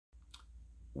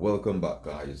Welcome back,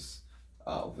 guys.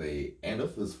 At the end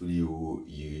of this video,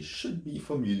 you should be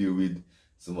familiar with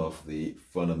some of the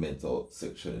fundamental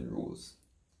sectioning rules.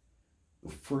 The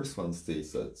first one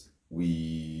states that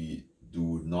we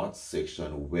do not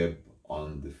section web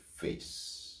on the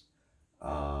face.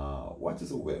 What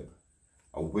is a web?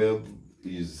 A web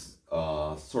is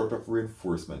a sort of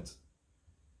reinforcement.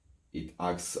 It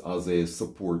acts as a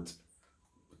support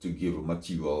to give a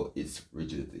material its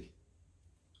rigidity.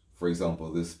 For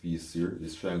example, this piece here,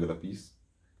 this triangular piece,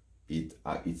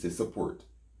 it's a support.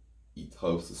 It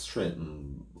helps to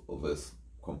strengthen this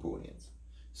component.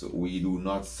 So we do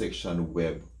not section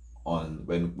web on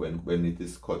when it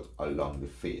is cut along the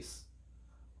face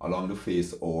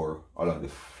or along the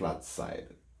flat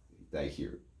side, like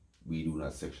here. We do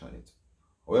not section it.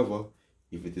 However,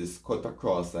 if it is cut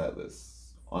across like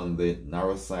this on the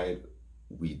narrow side,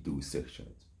 we do section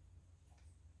it.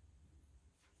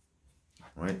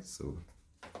 Right, so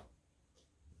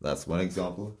that's one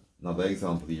example. Another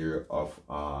example here of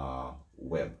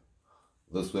web.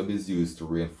 This web is used to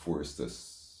reinforce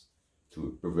this,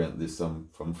 to prevent this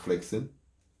from flexing.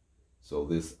 So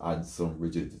this adds some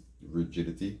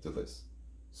rigidity to this.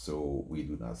 So we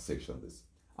do not section this.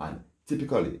 And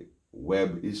typically,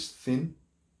 web is thin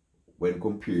when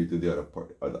compared to the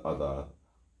other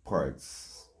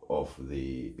parts of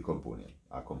the component.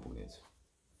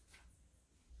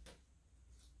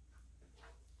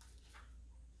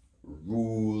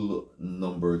 Rule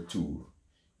number 2,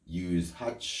 use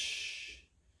hatch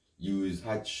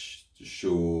to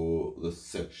show the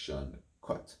section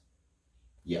cut.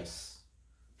 Yes.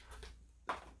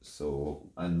 So,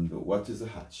 and what is a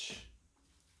hatch?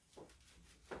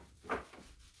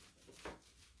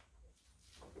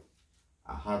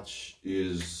 A hatch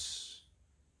is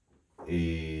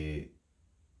a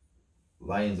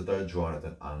lines that are drawn at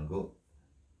an angle.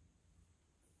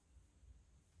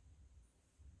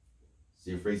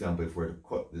 See, for example, if we're to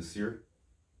cut this here,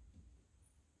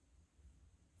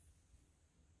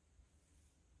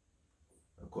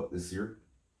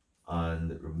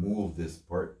 and remove this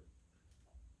part,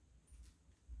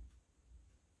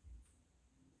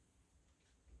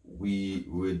 we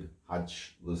would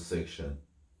hatch the section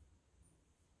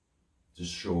to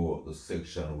show the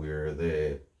section where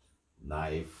the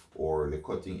knife or the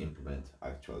cutting implement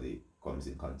actually comes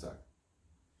in contact.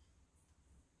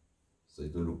 So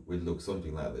it will look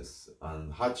something like this.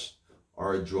 And hatch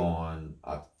are drawn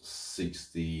at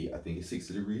 60, I think it's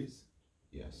 60 degrees.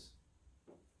 Yes.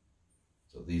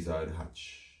 So these are the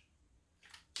hatch.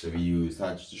 So we use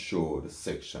hatch to show the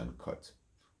section cut,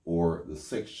 or the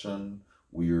section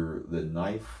where the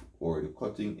knife or the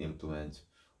cutting implement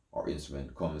or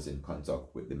instrument comes in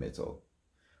contact with the metal.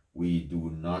 We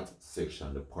do not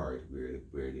section the part where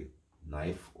the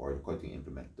knife or the cutting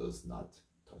implement does not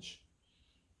touch.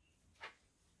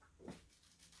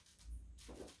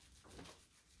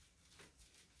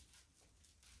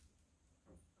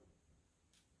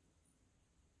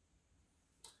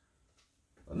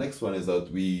 The next one is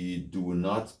that we do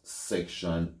not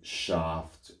section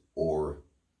shaft or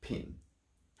pin.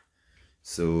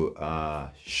 So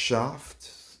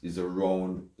shaft is a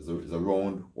round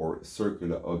or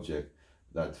circular object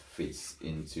that fits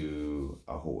into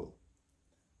a hole.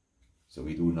 So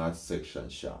we do not section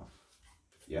shaft.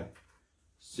 Yeah.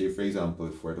 Say for example,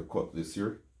 if we're to cut this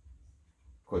here,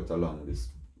 cut along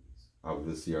this, have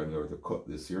this here, and we were to cut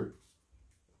this here,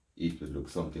 it would look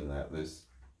something like this.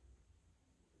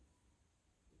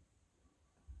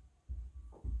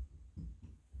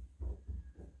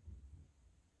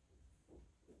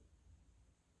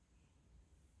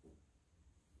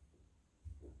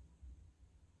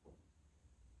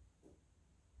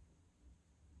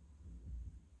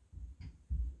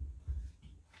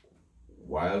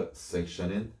 While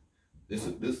sectioning, this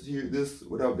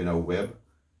would have been a web,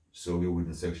 so we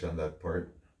wouldn't section that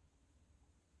part,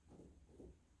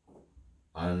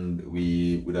 and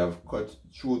we would have cut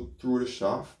through the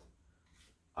shaft.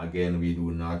 Again, we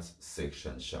do not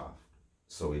section shaft,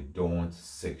 so we don't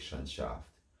section shaft,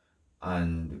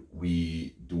 and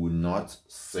we do not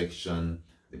section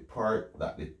the part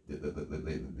that the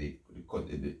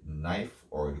knife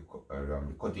or the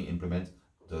cutting implement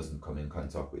doesn't come in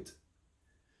contact with.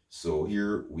 So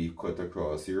here we cut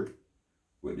across here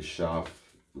with the shaft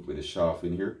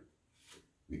in here.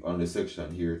 We only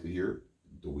section here to here.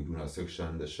 We do not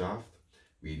section the shaft.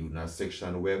 We do not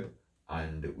section the web,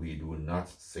 and we do not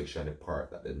section the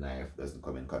part that the knife doesn't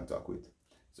come in contact with.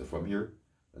 So from here,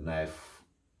 the knife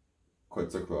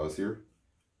cuts across here.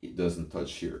 It doesn't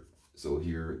touch here. So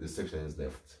here the section is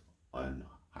left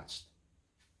unhatched.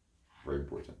 Very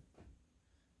important.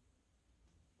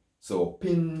 So a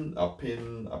pin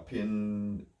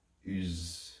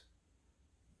is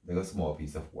like a small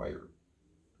piece of wire.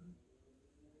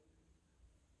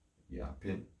 Yeah,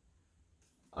 pin.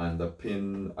 And the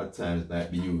pin at times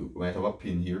might be you might have a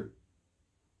pin here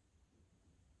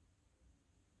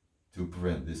to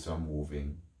prevent this from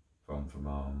moving from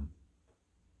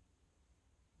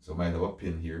so might have a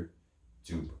pin here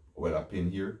to a pin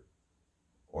here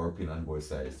or a pin on both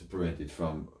sides to prevent it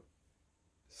from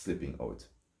slipping out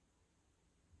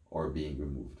or being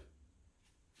removed.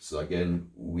 So again,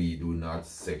 we do not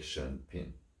section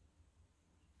pin.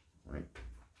 Right?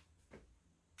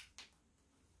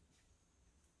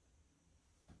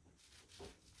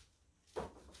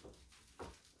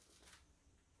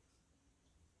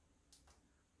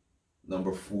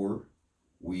 Number 4,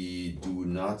 we do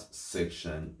not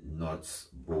section nuts,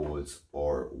 bolts,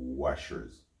 or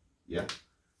washers. Yeah,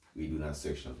 we do not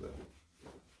section them.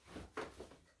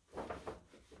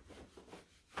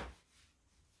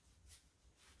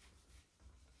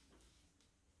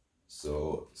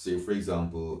 So, say for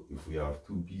example, if we have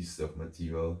 2 pieces of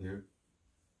material here,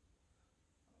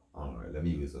 all right, let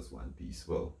me use just 1 piece.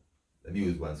 Well, let me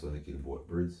use one so I can kill both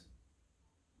birds.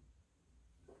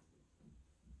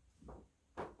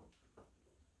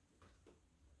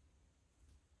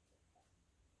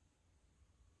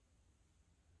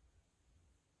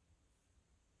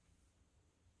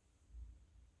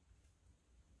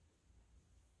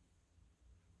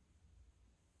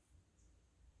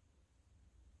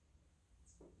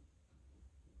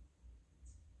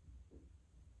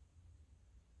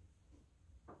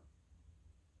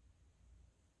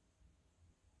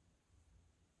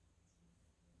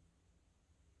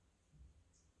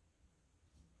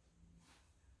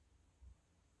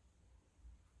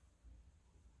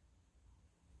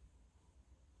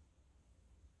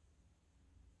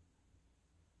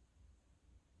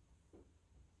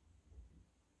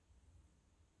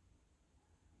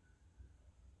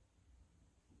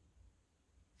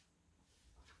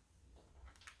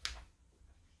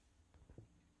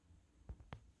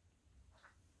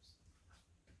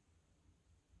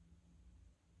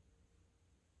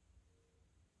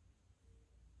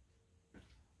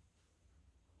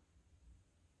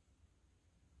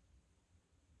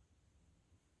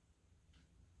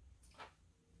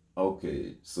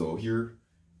 Okay, so here,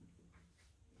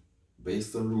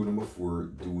 based on rule number 4,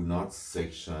 do not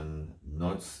section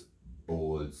nuts,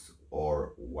 bolts,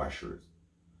 or washers.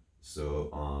 So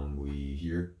we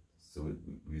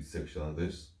section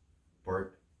this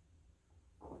part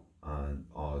and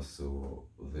also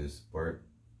this part.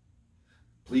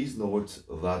 Please note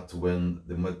that when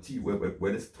the material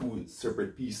when it's 2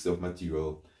 separate pieces of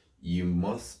material, you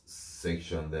must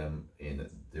section them in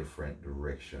different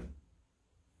direction.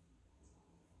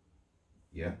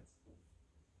 Yeah,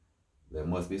 there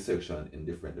must be section in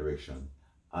different direction.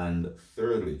 And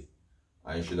thirdly,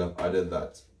 I should have added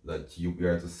that you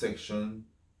are to section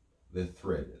the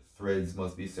thread. Threads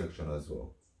must be sectioned as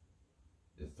well.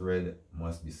 The thread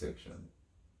must be sectioned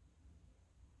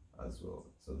as well.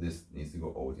 So this needs to go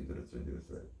out into the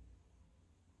thread.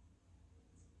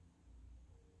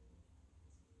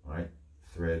 Alright,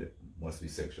 thread must be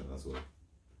sectioned as well.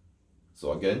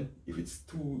 So again, if it's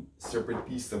 2 separate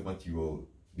pieces of material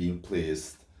being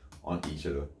placed on each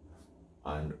other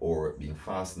and or being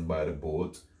fastened by the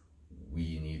bolt,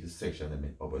 we need to section them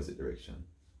in opposite direction.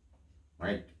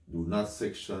 Right? Do not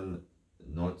section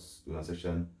nuts,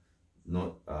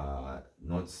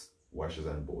 nuts, washers,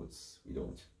 and bolts. We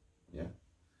don't. Yeah?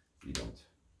 We don't.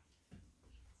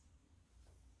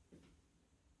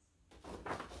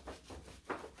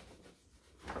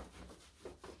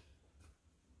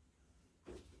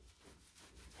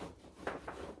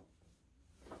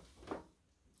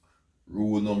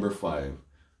 Rule number 5,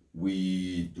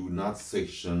 we do not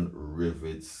section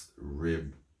rivets,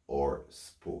 rib, or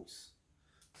spokes.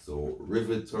 So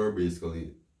rivets are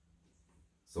basically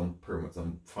some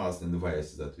fastening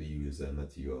devices that we use in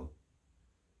material.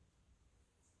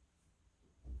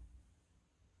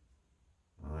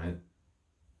 Alright.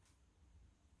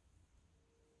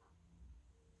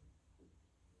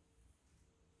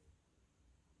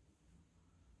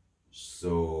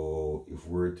 So if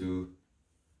we're to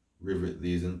rivet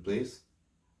these in place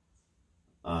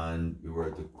and we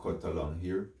were to cut along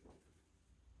here,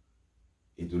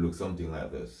 it will look something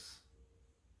like this.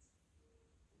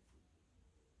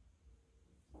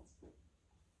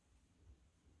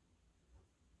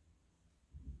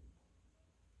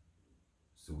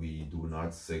 So we do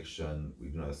not section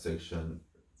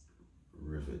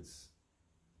rivets.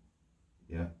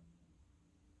 Yeah.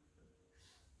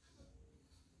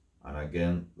 And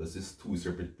again, this is 2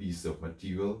 separate pieces of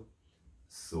material.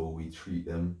 so we treat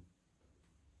them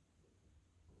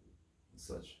as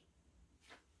such.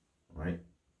 All right.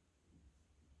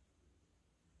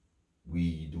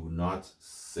 We do not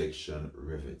section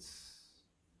rivets.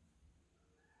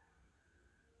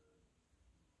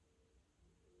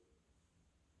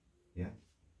 Yeah,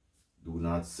 do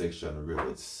not section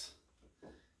rivets.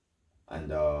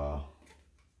 And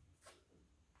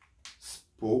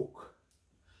spoke,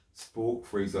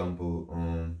 for example,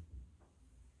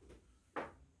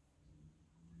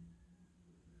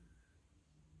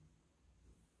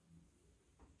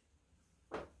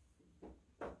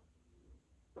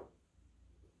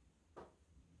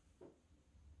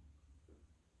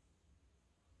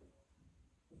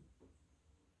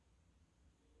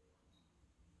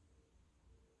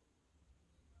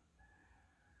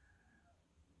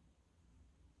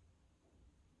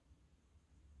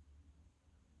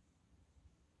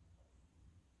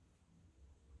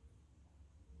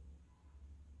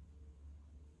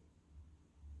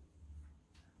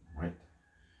 right?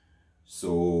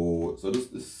 So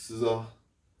this is a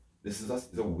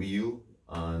wheel,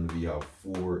 and we have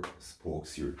 4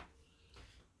 spokes here.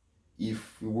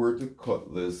 If we were to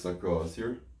cut this across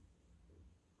here,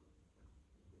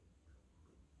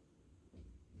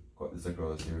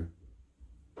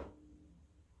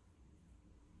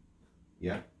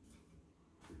 yeah,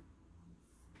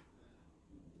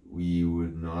 we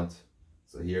would not.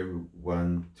 So here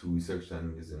 1, 2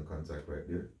 section is in contact right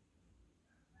there.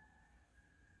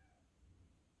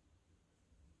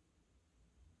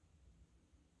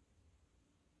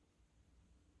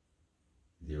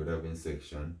 There would have been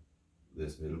section,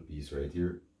 this middle piece right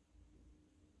here.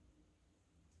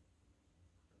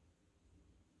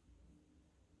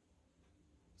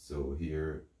 So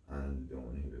here and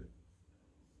down here.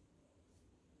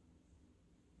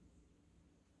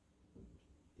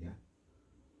 Yeah.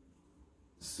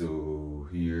 So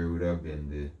here would have been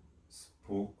the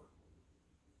spoke.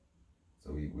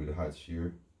 So we would hatch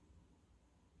here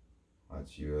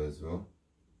as well.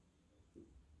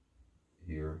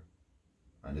 Here.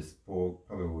 And the spoke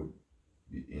probably would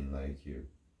be in like here.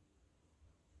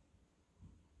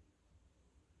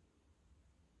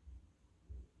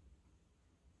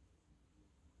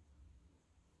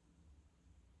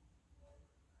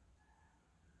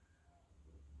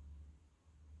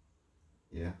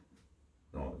 Yeah.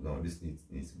 No, this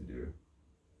needs to be there.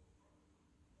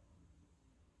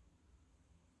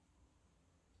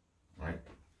 Right.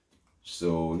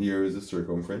 So here is the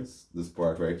circumference, this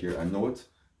part right here. And note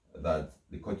that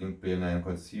the cutting plane line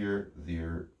cuts here,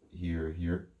 there, here,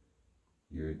 here,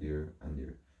 there, and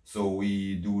there. So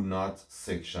we do not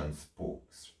section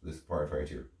spokes, this part right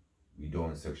here. We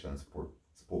don't section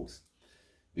spokes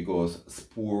because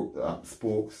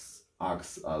spokes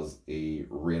acts as a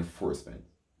reinforcement.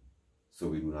 So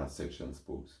we do not section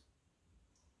spokes.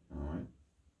 Alright.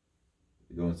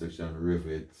 We don't section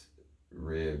rivets,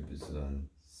 ribs, and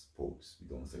spokes. We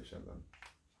don't section them.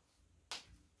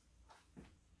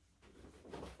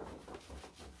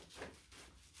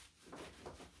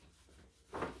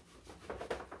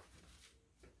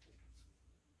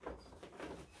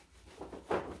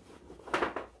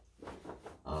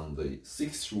 And the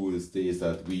 6th rule states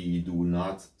that we do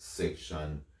not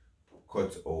section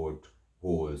cut out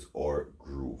holes or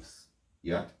grooves.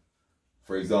 Yeah.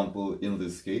 For example, in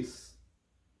this case,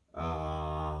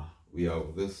 we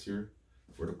have this here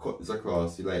where the cut is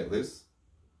across like this.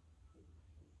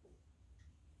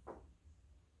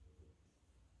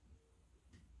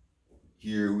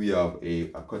 Here we have a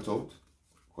cutout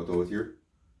here,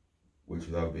 which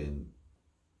would have been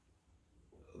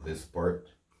this part,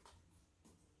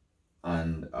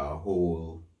 and a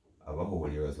hole. I have a hole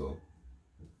here as well.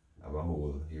 I have a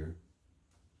hole here.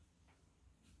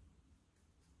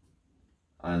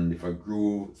 And if a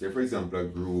groove, say for example a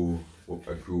groove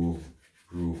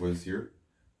was here,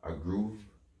 a groove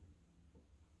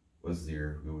was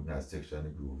there, we would not section the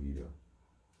groove either.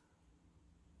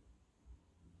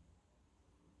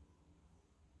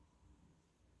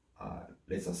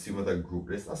 Let's assume that a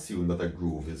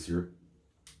groove is here.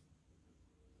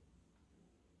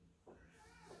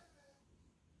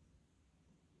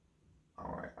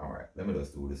 Alright, let me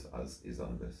just do this as is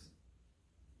on this.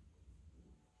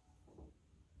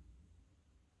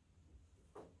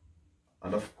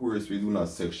 And of course, we do not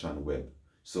section web.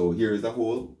 So here is the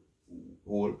hole.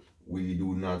 We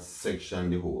do not section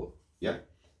the hole. Yeah?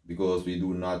 Because we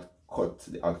do not cut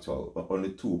the actual,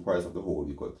 only 2 parts of the hole.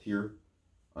 We cut here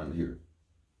and here.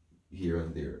 Here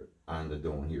and there. And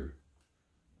down here.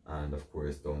 And of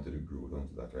course, down to the groove, down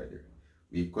to that right there.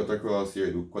 We cut across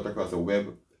here, we cut across a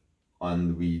web,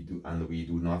 and we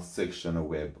do not section a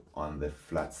web on the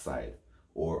flat side.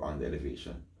 or on the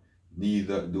elevation.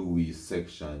 Neither do we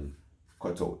section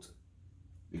cutout,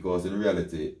 because in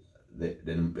reality, the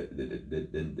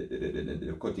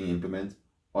cutting implement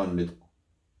only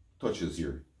touches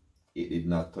here. It did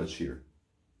not touch here.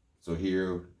 So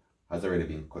here has already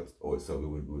been cut out, so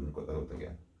we wouldn't cut that out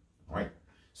again. Alright?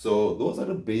 So those are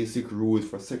the basic rules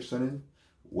for sectioning.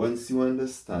 Once you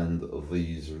understand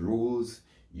these rules,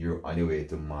 you're on your way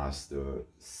to master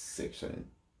sectioning.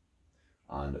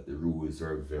 And the rules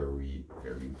are very,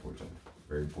 very important.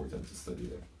 Very important to study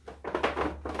them.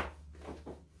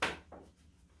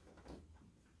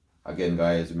 Again,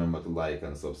 guys, remember to like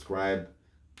and subscribe.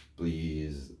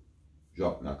 Please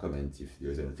drop me a comment if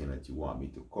there's anything that you want me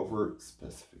to cover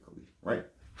specifically, right?